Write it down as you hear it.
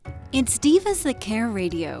It's Divas That Care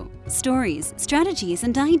Radio. Stories, strategies,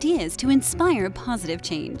 and ideas to inspire positive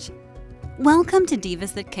change. Welcome to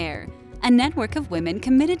Divas That Care, a network of women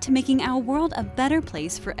committed to making our world a better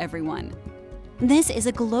place for everyone. This is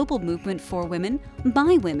a global movement for women,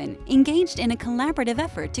 by women, engaged in a collaborative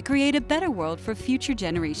effort to create a better world for future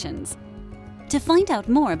generations. To find out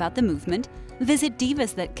more about the movement, visit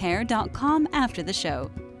divasthatcare.com after the show.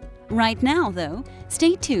 Right now, though,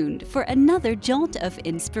 stay tuned for another jolt of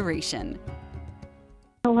inspiration.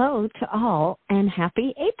 Hello to all, and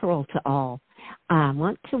happy April to all. I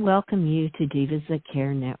want to welcome you to Divas That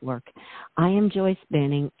Care Network. I am Joyce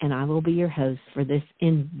Benning, and I will be your host for this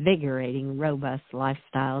invigorating, robust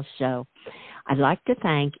lifestyle show. I'd like to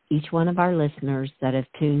thank each one of our listeners that have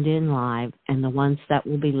tuned in live and the ones that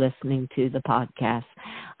will be listening to the podcast.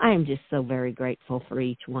 I am just so very grateful for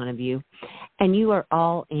each one of you. And you are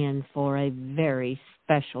all in for a very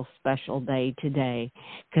special day today,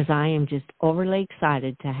 because I am just overly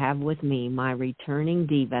excited to have with me my returning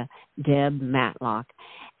diva, Deb Matlock.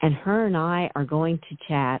 And her and I are going to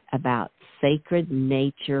chat about sacred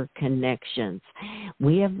nature connections.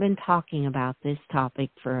 We have been talking about this topic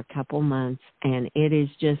for a couple months, and it is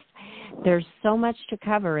just, there's so much to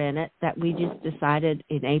cover in it that we just decided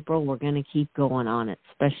in April we're going to keep going on it,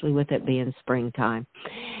 especially with it being springtime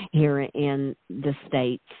here in the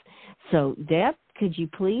States. So, Deb, could you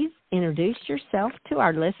please introduce yourself to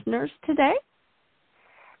our listeners today?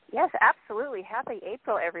 Yes, absolutely. Happy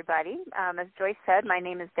April, everybody. As Joyce said, my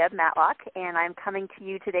name is Deb Matlock, and I'm coming to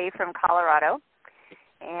you today from Colorado.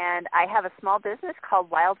 And I have a small business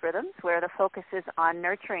called Wild Rhythms, where the focus is on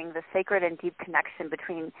nurturing the sacred and deep connection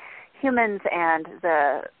between humans and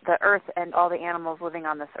the earth and all the animals living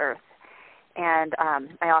on this earth. And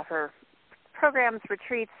I offer programs,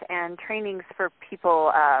 retreats, and trainings for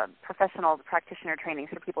people, professional practitioner trainings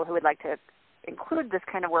for people who would like to include this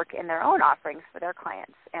kind of work in their own offerings for their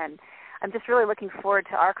clients. And I'm just really looking forward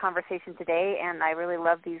to our conversation today, and I really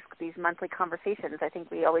love these monthly conversations. I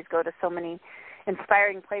think we always go to so many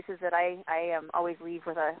inspiring places that I always leave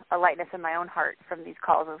with a lightness in my own heart from these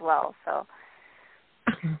calls as well. So.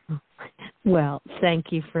 Well,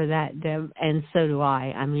 thank you for that, Deb, and so do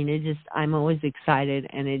I. I mean, I'm always excited,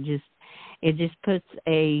 and it just puts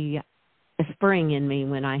a spring in me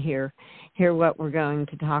when I hear what we're going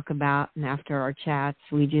to talk about. And after our chats,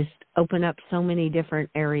 we just open up so many different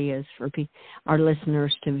areas for our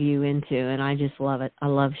listeners to view into, and I just love it. I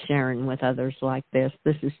love sharing with others like this.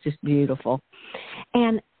 This is just beautiful.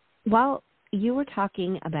 And while you were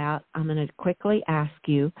talking about, I'm going to quickly ask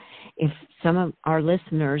you if some of our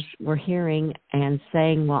listeners were hearing and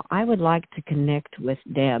saying, well, I would like to connect with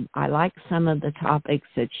Deb. I like some of the topics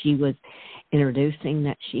that she was introducing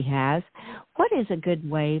that she has. What is a good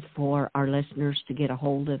way for our listeners to get a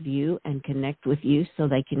hold of you and connect with you so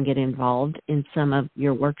they can get involved in some of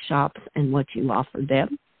your workshops and what you offer, Deb?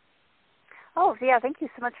 Oh, yeah, thank you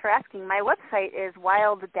so much for asking. My website is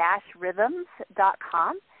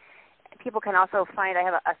wild-rhythms.com. People can also find, I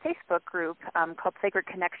have a Facebook group called Sacred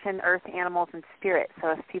Connection, Earth, Animals, and Spirit.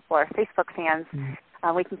 So if people are Facebook fans,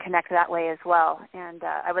 we can connect that way as well. And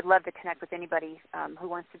I would love to connect with anybody who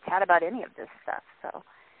wants to chat about any of this stuff. So.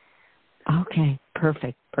 Okay,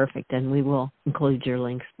 perfect. And we will include your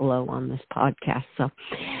links below on this podcast.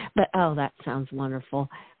 But that sounds wonderful.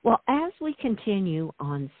 Well, as we continue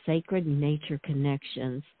on sacred nature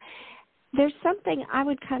connections, there's something I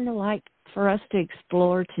would kind of like for us to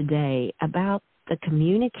explore today about the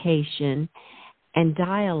communication and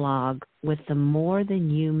dialogue with the more than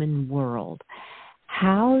human world.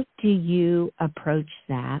 How do you approach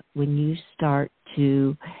that when you start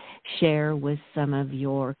to share with some of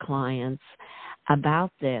your clients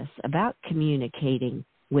about this, about communicating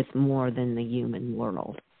with more than the human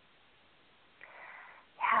world?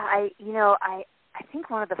 Yeah, I think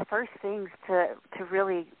one of the first things to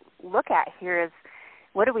really look at here is,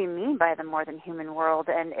 what do we mean by the more than human world?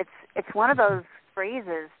 And it's one of those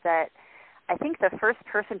phrases that I think the first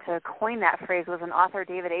person to coin that phrase was an author,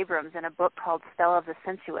 David Abrams, in a book called Spell of the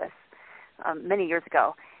Sensuous many years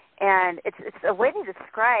ago. And it's a way to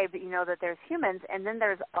describe, that there's humans, and then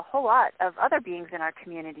there's a whole lot of other beings in our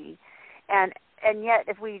community. And yet,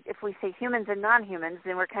 if we say humans and non-humans,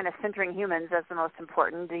 then we're kind of centering humans as the most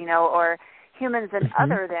important, or humans and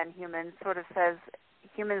other than humans sort of says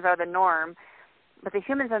humans are the norm. But the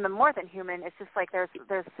humans and the more than human, it's just like there's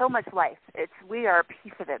so much life. We are a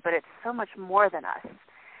piece of it, but it's so much more than us.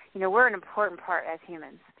 We're an important part as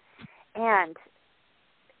humans. And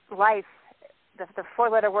life, the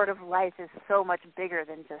four-letter word of life, is so much bigger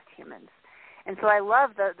than just humans. And so I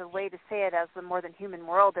love the way to say it as the more than human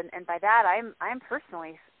world. And by that, I'm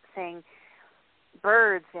personally saying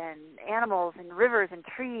birds and animals and rivers and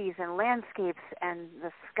trees and landscapes and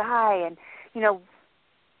the sky. And,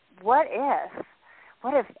 what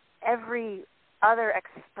if every other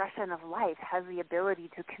expression of life has the ability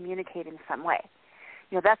to communicate in some way?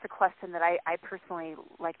 That's a question that I personally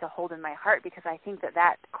like to hold in my heart, because I think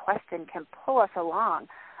that question can pull us along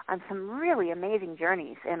on some really amazing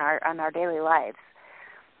journeys on our daily lives.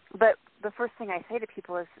 But the first thing I say to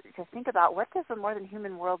people is to think about, what does the more than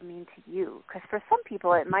human world mean to you? Because for some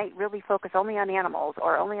people it might really focus only on animals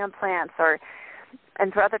or only on plants,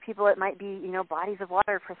 and for other people it might be, bodies of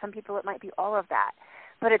water. For some people it might be all of that.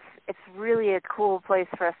 But it's really a cool place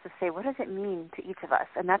for us to say, what does it mean to each of us?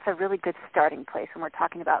 And that's a really good starting place when we're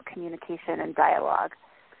talking about communication and dialogue.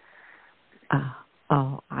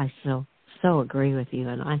 I so agree with you.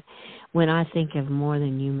 And when I think of more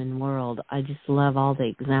than human world, I just love all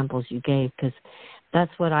the examples you gave, because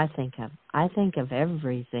that's what I think of. I think of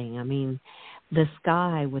everything. I mean, the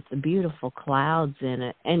sky with the beautiful clouds in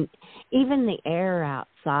it, and even the air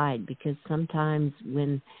outside, because sometimes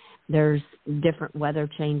when there's different weather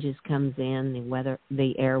changes comes in,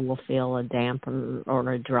 the air will feel a damper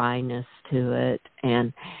or a dryness to it,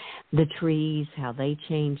 and the trees, how they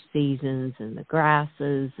change seasons, and the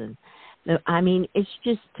grasses, and it's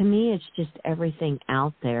just, to me, it's just everything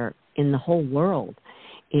out there in the whole world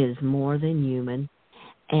is more than human,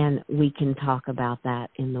 and we can talk about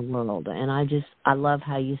that in the world. And I love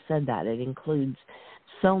how you said that. It includes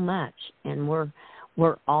so much, and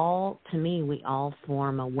we're all, to me, we all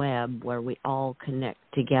form a web where we all connect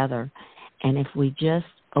together. And if we just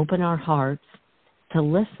open our hearts to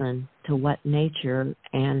listen to what nature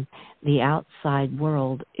and the outside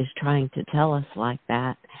world is trying to tell us like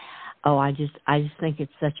that, I just think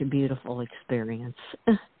it's such a beautiful experience.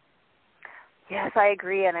 Yes, I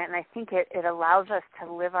agree, and I think it allows us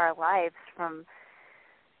to live our lives from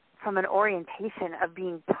an orientation of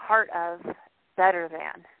being part of better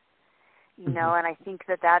than. And I think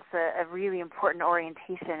that's a really important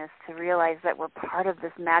orientation, is to realize that we're part of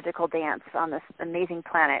this magical dance on this amazing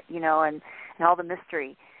planet, and all the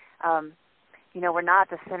mystery. We're not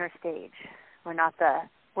the center stage. We're not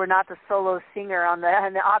the solo singer on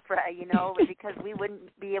the opera, because we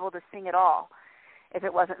wouldn't be able to sing at all if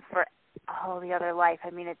it wasn't for all the other life.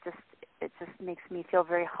 It just makes me feel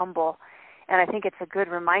very humble, and I think it's a good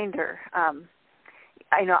reminder.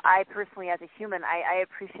 I personally, as a human, I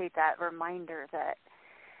appreciate that reminder that,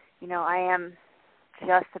 I am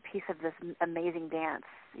just a piece of this amazing dance.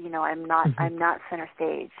 I'm not center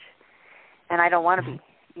stage, and I don't want to be.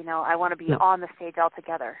 I want to be on the stage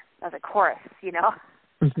altogether as a chorus.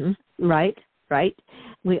 Right.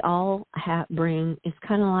 We all bring. It's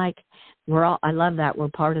kind of like I love that we're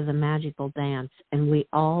part of the magical dance, and we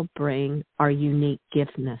all bring our unique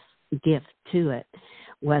gift to it.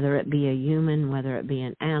 Whether it be a human, whether it be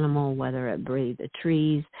an animal, whether it be the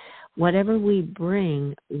trees, whatever we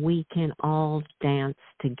bring, we can all dance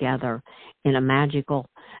together in a magical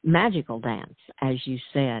dance, as you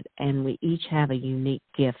said. And we each have a unique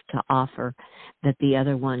gift to offer that the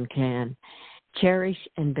other one can cherish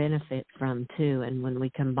and benefit from too. And when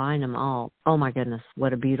we combine them all, oh my goodness,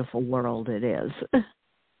 what a beautiful world it is.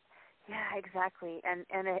 Yeah, exactly. And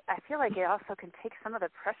I feel like it also can take some of the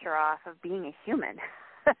pressure off of being a human.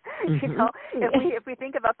 If we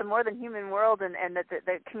think about the more than human world, and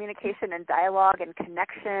the communication and dialogue and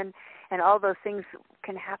connection and all those things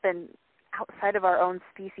can happen outside of our own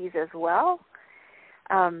species as well,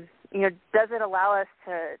 does it allow us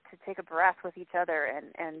to take a breath with each other,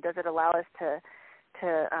 and does it allow us to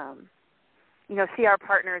see our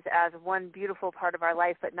partners as one beautiful part of our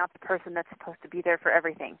life, but not the person that's supposed to be there for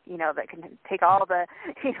everything, that can take all the,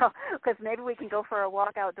 because maybe we can go for a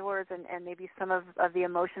walk outdoors, and maybe some of the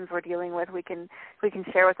emotions we're dealing with we can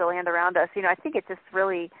share with the land around us. I think it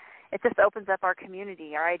just opens up our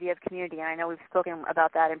community, our idea of community, and I know we've spoken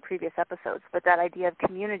about that in previous episodes, but that idea of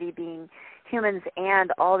community being humans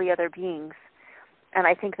and all the other beings. And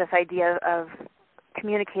I think this idea of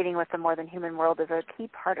communicating with the more than human world is a key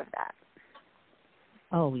part of that.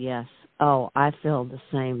 Oh, yes. I feel the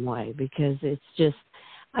same way, because it's just,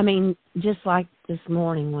 just like this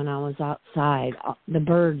morning when I was outside, the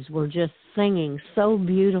birds were just singing so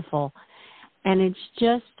beautiful. And it's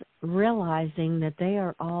just realizing that they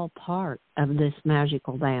are all part of this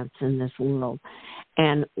magical dance in this world.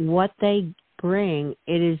 And what they bring,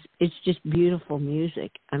 it's just beautiful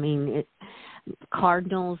music.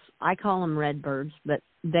 Cardinals, I call them redbirds, but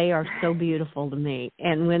they are so beautiful to me.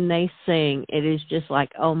 And when they sing, it is just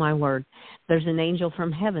like, oh my word, there's an angel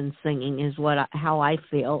from heaven singing is how I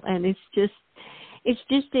feel. And it's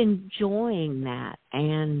just enjoying that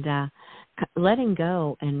and letting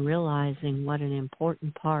go and realizing what an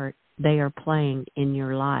important part they are playing in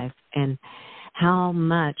your life and how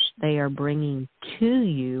much they are bringing to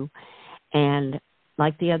you. And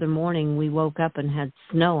like the other morning, we woke up and had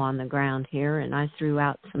snow on the ground here, and I threw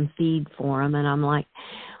out some feed for them, and I'm like,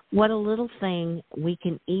 what a little thing we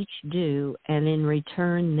can each do, and in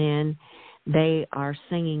return then they are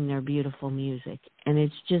singing their beautiful music. And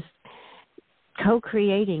it's just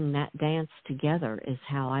co-creating that dance together is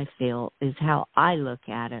how I feel, is how I look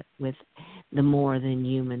at it with the more than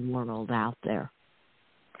human world out there.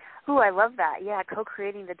 Ooh, I love that. Yeah,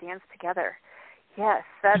 co-creating the dance together. Yes,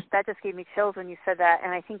 that just gave me chills when you said that.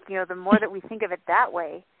 And I think, the more that we think of it that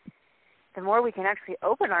way, the more we can actually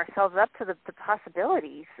open ourselves up to the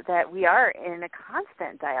possibilities that we are in a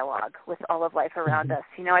constant dialogue with all of life around us.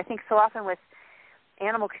 I think so often with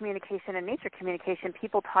animal communication and nature communication,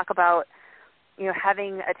 people talk about,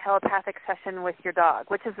 having a telepathic session with your dog,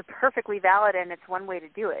 which is perfectly valid, and it's one way to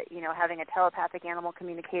do it, having a telepathic animal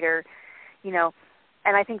communicator,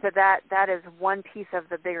 and I think that is one piece of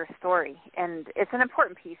the bigger story, and it's an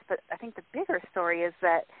important piece, but I think the bigger story is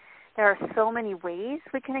that there are so many ways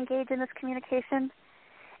we can engage in this communication,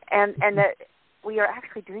 and that we are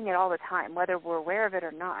actually doing it all the time, whether we're aware of it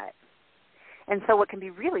or not. And so what can be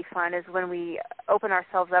really fun is when we open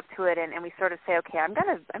ourselves up to it and we sort of say, okay, I'm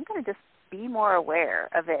gonna just be more aware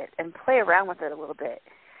of it and play around with it a little bit,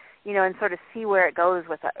 and sort of see where it goes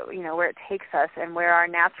with, where it takes us and where our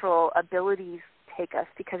natural abilities take us,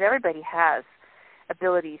 because everybody has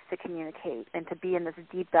abilities to communicate and to be in this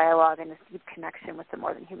deep dialogue and this deep connection with the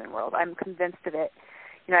more than human world. I'm convinced of it.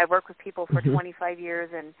 I've worked with people for 25 years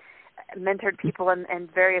and mentored people in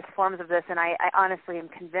various forms of this, and I honestly am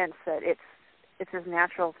convinced that it's as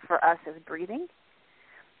natural for us as breathing.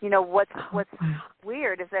 What's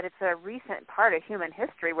weird is that it's a recent part of human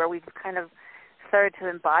history where we've kind of started to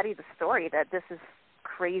embody the story that this is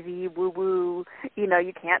crazy, woo-woo,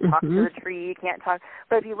 you can't talk to the tree, you can't talk.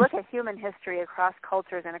 But if you look at human history across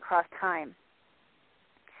cultures and across time,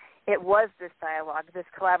 it was this dialogue, this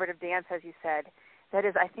collaborative dance, as you said, that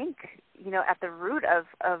is, I think, at the root of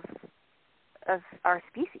our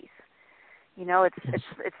species.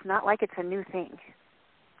 It's not like it's a new thing.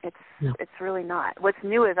 It's really not. What's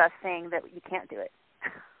new is us saying that you can't do it,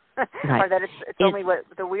 right. Or that it's only what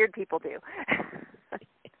the weird people do.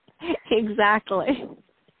 Exactly.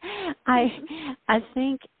 I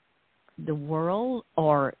think the world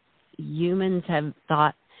or humans have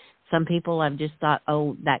thought, some people have just thought,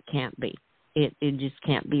 oh, that can't be. It just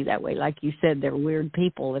can't be that way. Like you said, they're weird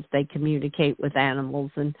people if they communicate with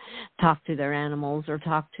animals and talk to their animals or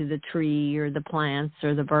talk to the tree or the plants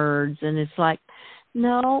or the birds. And it's like,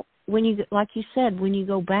 no, like you said, when you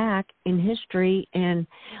go back in history and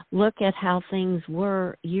look at how things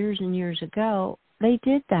were years and years ago, they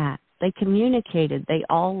did that. They communicated. They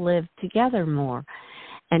all lived together more.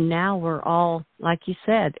 And now we're all, like you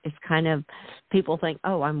said, it's kind of, people think,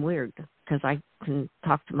 oh, I'm weird because I can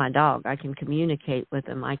talk to my dog. I can communicate with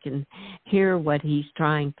him. I can hear what he's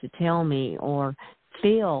trying to tell me or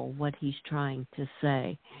feel what he's trying to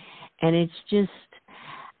say. And it's just,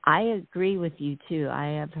 I agree with you, too. I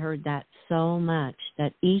have heard that so much,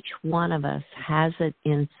 that each one of us has it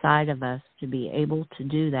inside of us to be able to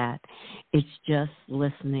do that. It's just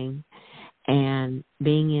listening and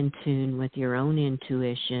being in tune with your own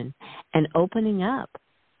intuition and opening up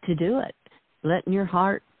to do it. Letting your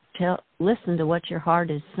heart listen to what your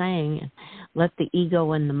heart is saying, and let the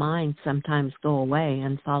ego and the mind sometimes go away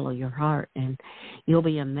and follow your heart, and you'll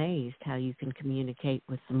be amazed how you can communicate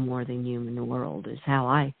with the more than human world, is how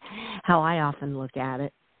I often look at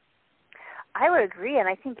it. I would agree, and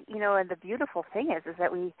I think, and the beautiful thing is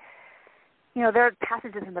that we, there are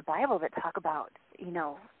passages in the Bible that talk about,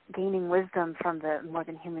 gaining wisdom from the more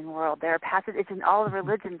than human world. There are passages in all the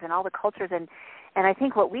religions and all the cultures, and I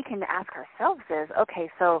think what we can ask ourselves is,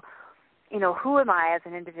 okay, so, who am I as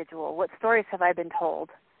an individual? What stories have I been told?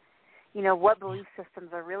 What belief systems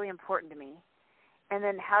are really important to me? And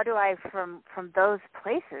then how do I, from those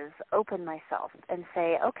places, open myself and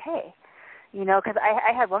say, okay, because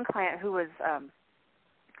I had one client who was,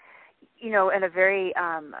 in a very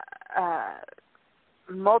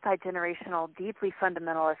multi-generational, deeply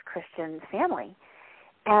fundamentalist Christian family.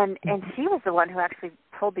 And she was the one who actually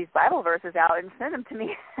pulled these Bible verses out and sent them to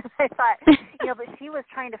me. I thought, but she was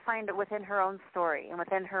trying to find it within her own story and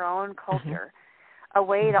within her own culture a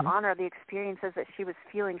way to honor the experiences that she was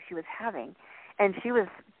feeling she was having. And she was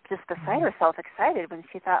just beside herself excited when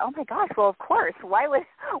she thought, oh my gosh, well, of course, why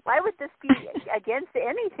would this be against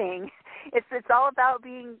anything? It's all about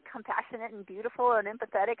being compassionate and beautiful and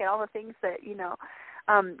empathetic and all the things that,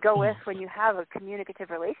 go with when you have a communicative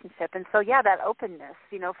relationship. And so, yeah, that openness,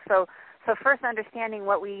 so first understanding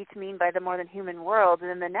what we each mean by the more than human world, and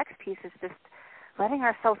then the next piece is just letting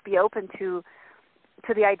ourselves be open to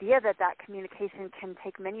the idea that communication can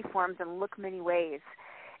take many forms and look many ways,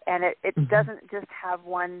 and it doesn't just have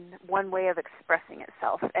one way of expressing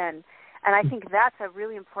itself. And I think that's a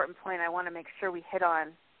really important point I want to make sure we hit on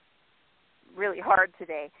really hard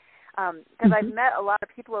today, because I've met a lot of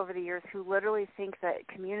people over the years who literally think that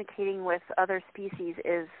communicating with other species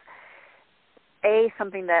is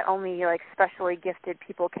something that only like specially gifted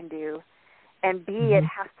people can do, and B, it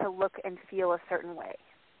has to look and feel a certain way.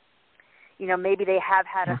 Maybe they have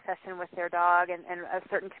had a session with their dog and a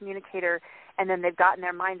certain communicator, and then they've got in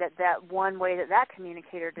their mind that one way that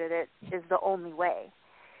communicator did it is the only way.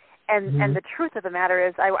 And the truth of the matter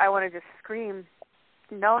is, I want to just scream,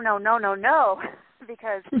 no,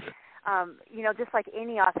 because, just like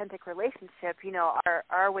any authentic relationship,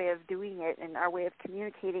 our way of doing it and our way of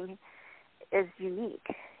communicating is unique.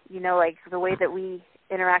 Like the way that we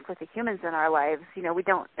interact with the humans in our lives,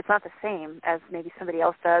 it's not the same as maybe somebody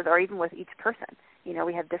else does, or even with each person.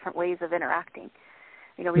 We have different ways of interacting.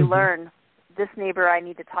 We learn, this neighbor I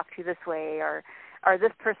need to talk to this way, or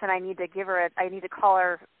this person I need to call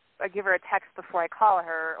her, or give her a text before I call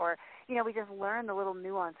her, or, we just learn the little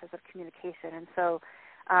nuances of communication. And so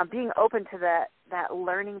being open to that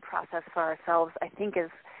learning process for ourselves, I think, is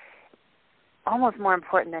almost more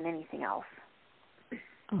important than anything else.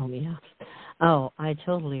 Oh, yeah. Oh, I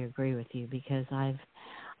totally agree with you, because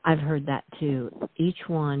I've heard that too. Each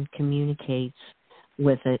one communicates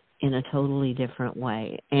with it in a totally different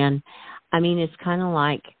way. And, I mean, it's kind of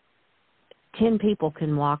like 10 people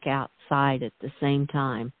can walk outside at the same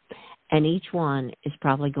time, and each one is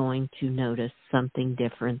probably going to notice something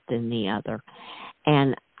different than the other.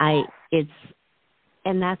 And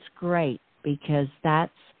that's great, because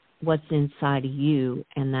that's what's inside of you,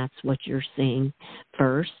 and that's what you're seeing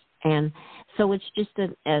first. And so it's just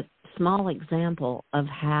a small example of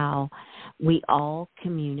how we all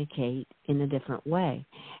communicate in a different way.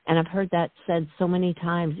 And I've heard that said so many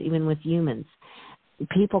times, even with humans.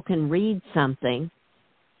 People can read something,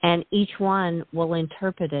 and each one will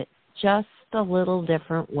interpret it just a little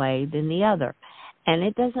different way than the other. And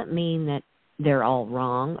it doesn't mean that they're all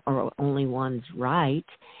wrong or only one's right.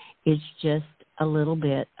 It's just a little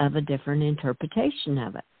bit of a different interpretation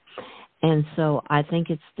of it. And so I think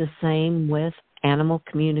it's the same with animal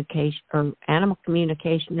communication or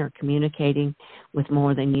communicating with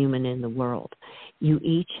more than human in the world. You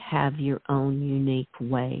each have your own unique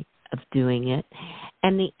way of doing it.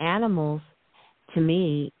 And the animals, to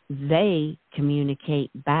me, they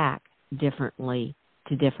communicate back differently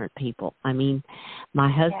to different people. I mean,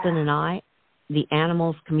 my husband and I, the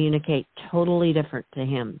animals communicate totally different to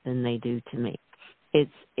him than they do to me.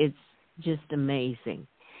 It's just amazing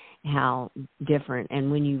how different.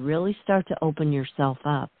 And when you really start to open yourself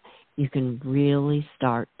up, you can really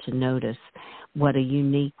start to notice what a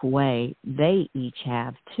unique way they each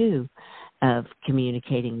have, too, of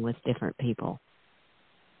communicating with different people.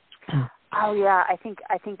 Oh, yeah, I think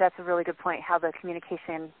that's a really good point, how the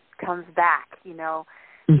communication comes back,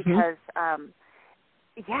 because,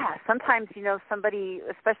 sometimes, somebody,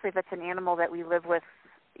 especially if it's an animal that we live with,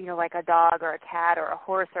 like a dog or a cat or a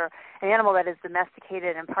horse or an animal that is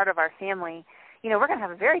domesticated and part of our family, we're going to have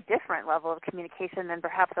a very different level of communication than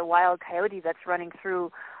perhaps a wild coyote that's running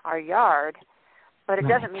through our yard. But it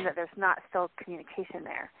doesn't mean that there's not still communication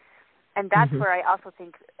there. And that's where I also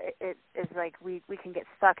think it is like we can get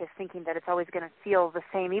stuck, is thinking that it's always going to feel the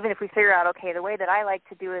same, even if we figure out, okay, the way that I like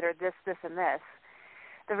to do it, or this, and this.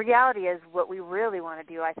 The reality is, what we really want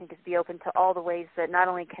to do, I think, is be open to all the ways that not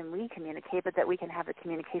only can we communicate, but that we can have the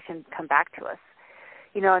communication come back to us.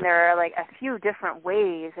 And there are like a few different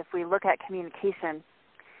ways, if we look at communication,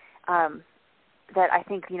 that I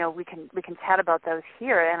think, we can chat about those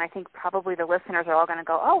here. And I think probably the listeners are all going to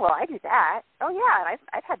go, oh, well, I do that. Oh, yeah,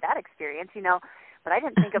 I've had that experience, but I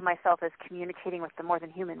didn't think of myself as communicating with the more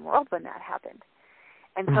than human world when that happened.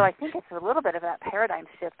 And so I think it's a little bit of that paradigm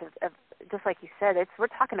shift of just like you said, we're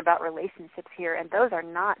talking about relationships here, and those are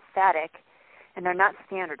not static, and they're not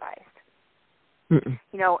standardized.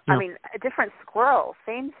 No. I mean, different squirrels,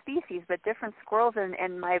 same species, but different squirrels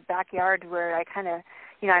in my backyard where I kind of,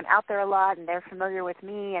 I'm out there a lot, and they're familiar with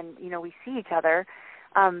me, and, we see each other.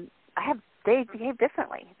 They behave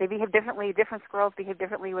differently. They behave differently. Different squirrels behave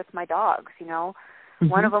differently with my dogs,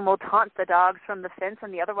 One of them will taunt the dogs from the fence,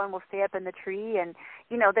 and the other one will stay up in the tree. And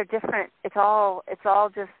they're different. It's all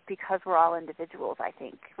just because we're all individuals, I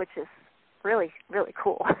think, which is really, really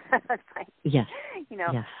cool. Yes.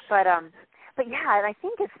 But yeah, and I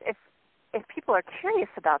think if if people are curious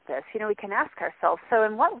about this, we can ask ourselves, so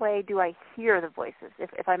in what way do I hear the voices,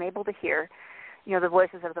 if I'm able to hear, the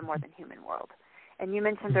voices of the more than human world? And you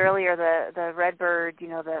mentioned earlier the redbird,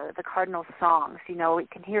 the cardinal songs. We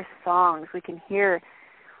can hear songs. We can hear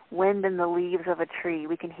wind in the leaves of a tree.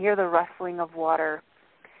 We can hear the rustling of water.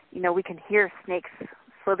 We can hear snakes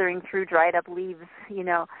slithering through dried up leaves.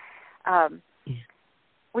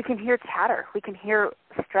 We can hear chatter. We can hear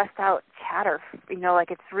stressed out chatter.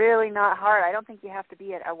 Like it's really not hard. I don't think you have to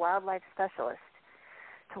be a wildlife specialist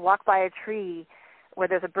to walk by a tree where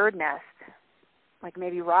there's a bird nest, like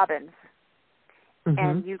maybe robins. Mm-hmm.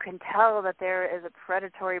 And you can tell that there is a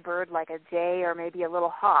predatory bird like a jay or maybe a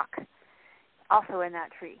little hawk also in that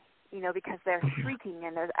tree, because they're shrieking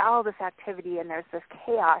and there's all this activity and there's this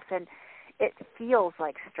chaos and it feels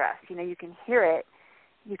like stress. You can hear it,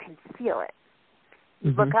 you can feel it.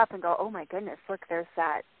 You look up and go, oh my goodness, look, there's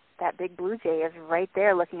that big blue jay is right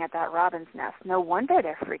there looking at that robin's nest. No wonder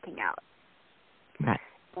they're freaking out. Right.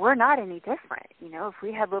 We're not any different. If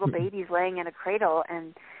we had little babies laying in a cradle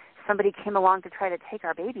and somebody came along to try to take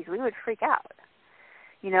our babies, we would freak out.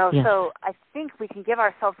 Yes. So I think we can give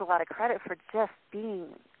ourselves a lot of credit for just being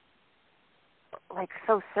like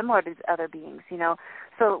so similar to other beings,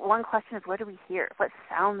 So one question is, what do we hear? What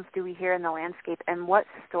sounds do we hear in the landscape, and what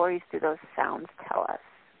stories do those sounds tell us?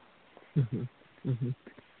 Mm-hmm. Mm-hmm.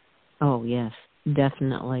 Oh, yes,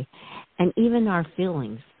 definitely. And even our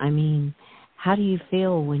feelings. I mean, how do you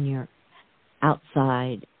feel when you're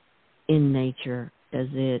outside in nature? Does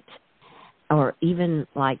it, or even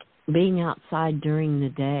like being outside during the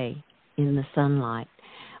day in the sunlight,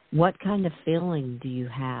 what kind of feeling do you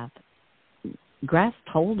have? Grasp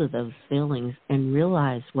hold of those feelings and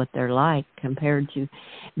realize what they're like compared to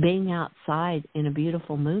being outside in a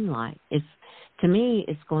beautiful moonlight. To me,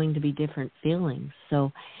 it's going to be different feelings.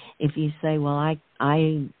 So if you say, well,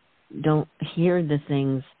 I don't hear the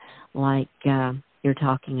things like you're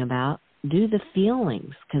talking about, do the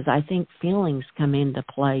feelings, because I think feelings come into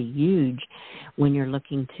play huge when you're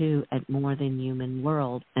looking too at more than human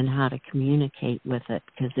world and how to communicate with it,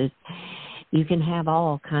 because you can have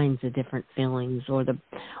all kinds of different feelings, or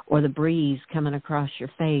the breeze coming across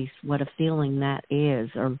your face, what a feeling that is,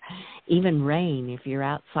 or even rain, if you're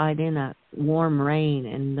outside in a warm rain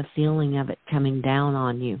and the feeling of it coming down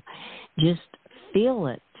on you. Just feel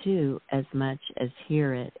it too as much as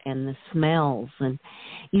hear it, and the smells, and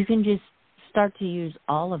you can just start to use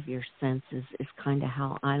all of your senses is kind of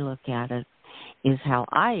how I look at it, is how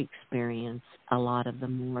I experience a lot of the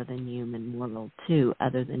more than human world too,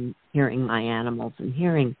 other than hearing my animals and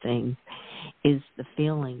hearing things, is the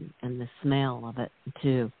feeling and the smell of it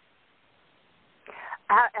too.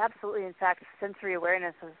 Absolutely. In fact, sensory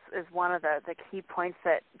awareness is one of the key points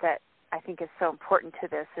that I think is so important to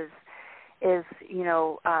this is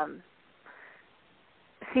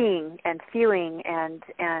seeing and feeling and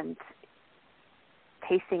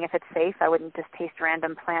tasting if it's safe. I wouldn't just taste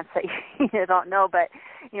random plants that you don't know, but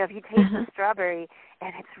if you taste a strawberry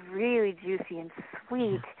and it's really juicy and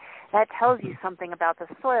sweet, that tells you something about the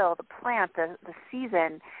soil, the plant, the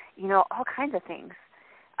season, all kinds of things.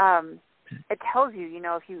 It tells you,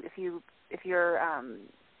 if you're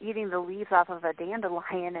eating the leaves off of a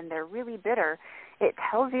dandelion and they're really bitter, it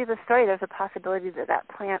tells you the story. There's a possibility that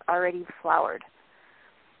plant already flowered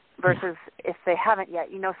versus if they haven't yet,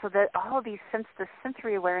 so that all of these the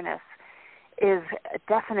sensory awareness is a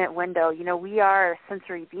definite window. We are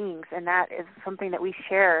sensory beings, and that is something that we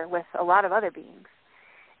share with a lot of other beings.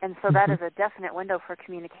 And so that is a definite window for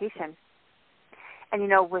communication. And,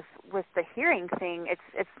 with the hearing thing,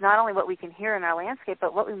 it's not only what we can hear in our landscape,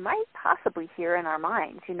 but what we might possibly hear in our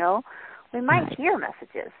minds, We might hear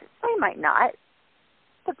messages. We might not.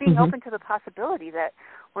 But being open to the possibility that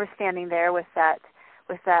we're standing there with that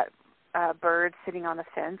bird sitting on the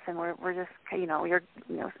fence, and we're just you're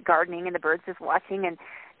gardening, and the bird's just watching, and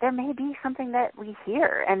there may be something that we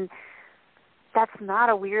hear, and that's not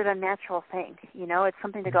a weird, unnatural thing. It's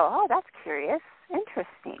something to go, oh, that's curious,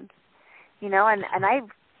 interesting, and I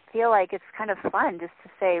feel like it's kind of fun just to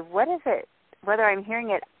say, what is it, whether I'm hearing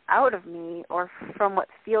it out of me or from what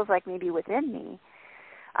feels like maybe within me.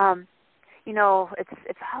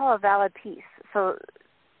 It's all a valid piece. So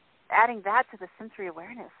adding that to the sensory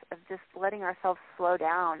awareness of just letting ourselves slow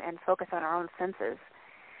down and focus on our own senses,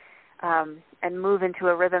 and move into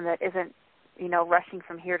a rhythm that isn't, rushing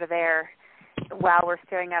from here to there while we're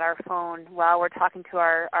staring at our phone, while we're talking to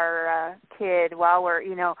our kid, while we're,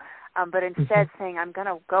 but instead saying, I'm going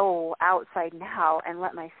to go outside now and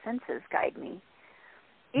let my senses guide me.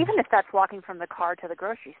 Even if that's walking from the car to the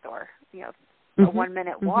grocery store, a 1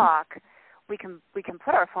 minute walk, we can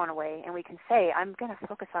put our phone away and we can say, I'm going to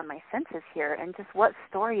focus on my senses here and just what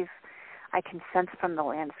stories I can sense from the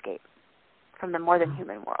landscape, from the more than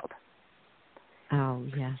human world. Oh,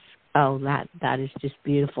 yes. Oh, that is just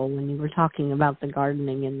beautiful. When you were talking about the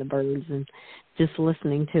gardening and the birds and just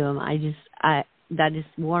listening to them, that just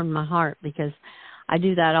warmed my heart, because I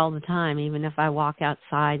do that all the time. Even if I walk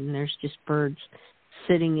outside and there's just birds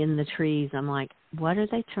sitting in the trees, I'm like, what are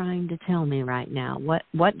they trying to tell me right now?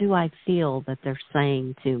 What do I feel that they're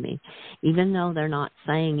saying to me? Even though they're not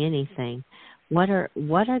saying anything, what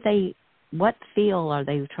feel are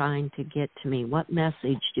they trying to get to me? What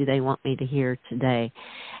message do they want me to hear today?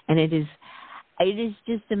 And it is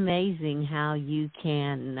just amazing how you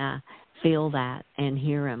can feel that and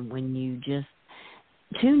hear them when you just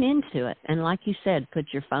tune into it. And like you said, put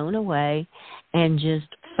your phone away and just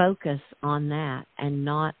focus on that and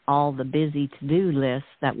not all the busy to-do lists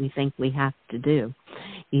that we think we have to do.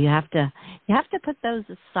 You have to put those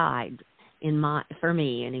aside. For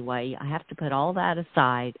me anyway, I have to put all that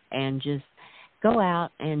aside and just go out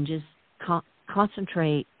and just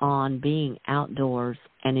concentrate on being outdoors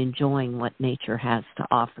and enjoying what nature has to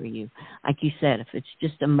offer you. Like you said, if it's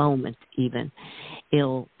just a moment even,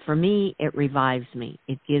 for me, it revives me.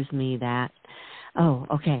 It gives me that, oh,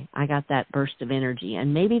 okay, I got that burst of energy.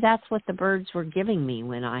 And maybe that's what the birds were giving me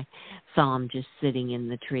when I saw them just sitting in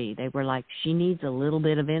the tree. They were like, she needs a little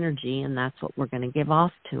bit of energy, and that's what we're going to give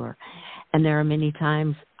off to her. And there are many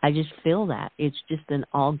times I just feel that. It's just an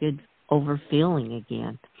all-good over feeling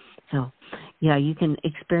again. So, yeah, you can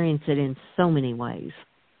experience it in so many ways.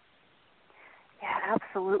 Yeah,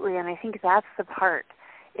 absolutely. And I think that's the part.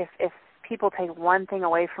 If people take one thing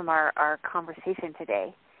away from our conversation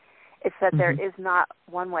today, it's that there is not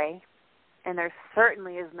one way, and there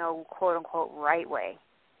certainly is no quote-unquote right way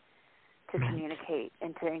to communicate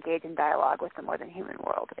and to engage in dialogue with the more than human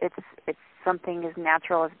world. It's something as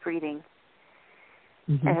natural as breathing,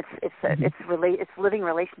 and it's living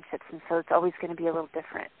relationships, and so it's always going to be a little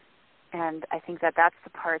different. And I think that that's the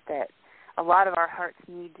part that a lot of our hearts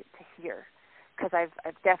need to hear, because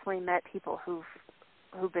I've definitely met people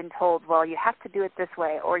who've been told, well, you have to do it this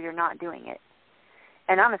way or you're not doing it.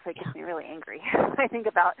 And honestly, it gets me really angry. I think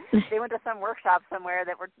about, they went to some workshop somewhere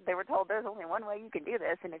that they were told there's only one way you can do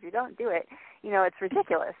this, and if you don't do it, it's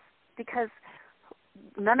ridiculous, because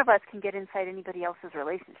none of us can get inside anybody else's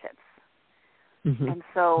relationships. And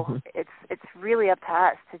so it's really up to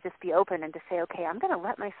us to just be open and to say, okay, I'm going to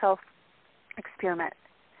let myself experiment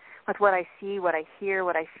with what I see, what I hear,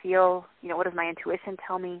 what I feel. What does my intuition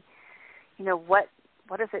tell me? What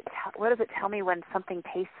does it tell me when something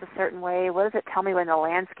tastes a certain way? What does it tell me when the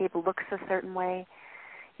landscape looks a certain way?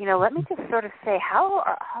 Let me just sort of say, how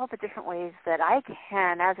are all the different ways that I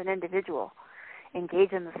can, as an individual,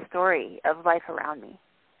 engage in the story of life around me?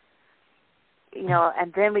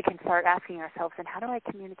 And then we can start asking ourselves, and how do I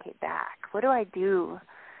communicate back? What do I do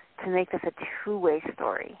to make this a two-way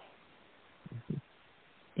story?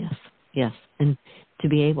 Yes. And to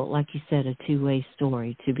be able, like you said, a two-way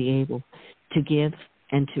story, to be able to give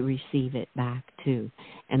and to receive it back too,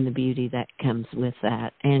 and the beauty that comes with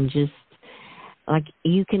that. And just, like,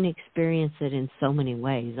 you can experience it in so many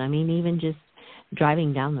ways. I mean, even just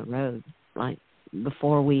driving down the road, like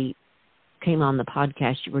before we came on the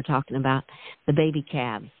podcast, you were talking about the baby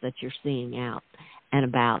calves that you're seeing out and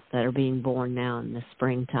about that are being born now in the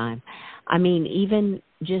springtime. I mean, even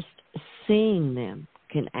just seeing them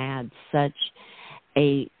can add such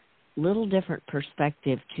a little different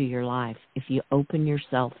perspective to your life if you open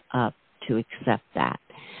yourself up to accept that.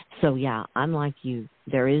 So, yeah, I'm like you.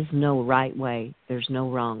 There is no right way. There's no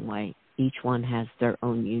wrong way. Each one has their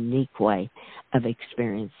own unique way of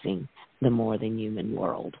experiencing the more than human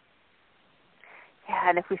world. Yeah,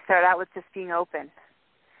 and if we start out with just being open,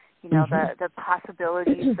 the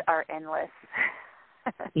possibilities are endless.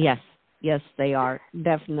 Yes, they are,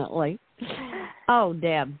 definitely. Oh,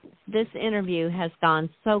 Deb, this interview has gone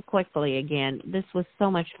so quickly again. This was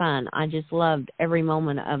so much fun. I just loved every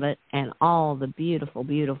moment of it and all the beautiful,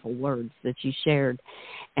 beautiful words that you shared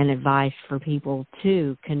and advice for people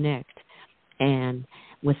to connect and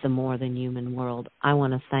with the more than human world. I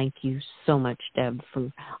want to thank you so much, Deb,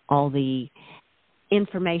 for all the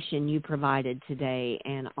information you provided today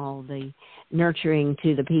and all the nurturing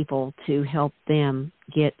to the people to help them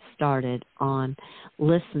get started on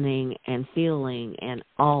listening and feeling and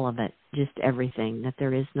all of it, just everything, that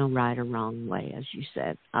there is no right or wrong way, as you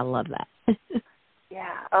said. I love that.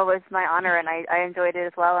 Yeah. Oh, it's my honor, and I enjoyed it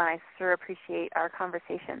as well, and I sure appreciate our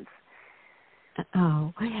conversations.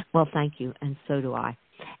 Oh, well, thank you, and so do I.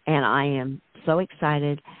 And I am so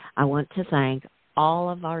excited. I want to thank all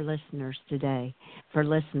of our listeners today for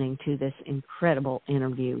listening to this incredible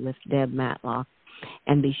interview with Deb Matlock.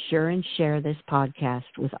 And be sure and share this podcast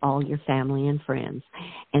with all your family and friends.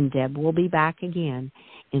 And Deb will be back again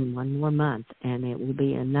in one more month, and it will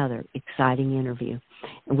be another exciting interview.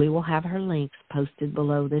 And we will have her links posted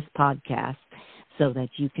below this podcast so that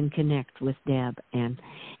you can connect with Deb and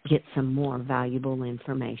get some more valuable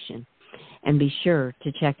information. And be sure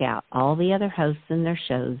to check out all the other hosts and their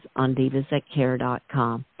shows on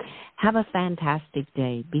divasthatcare.com. Have a fantastic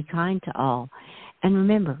day. Be kind to all. And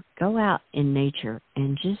remember, go out in nature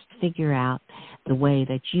and just figure out the way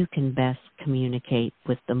that you can best communicate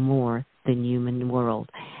with the more than human world.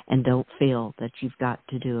 And don't feel that you've got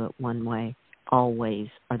to do it one way. All ways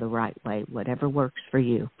are the right way, whatever works for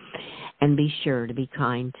you. And be sure to be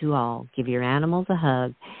kind to all. Give your animals a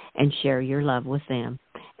hug and share your love with them.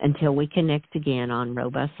 Until we connect again on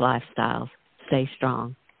Robust Lifestyles, stay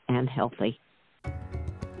strong and healthy.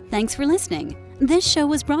 Thanks for listening. This show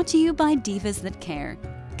was brought to you by Divas That Care.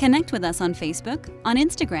 Connect with us on Facebook, on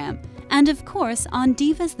Instagram, and of course on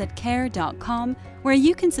divasthatcare.com, where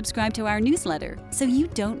you can subscribe to our newsletter so you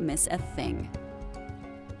don't miss a thing.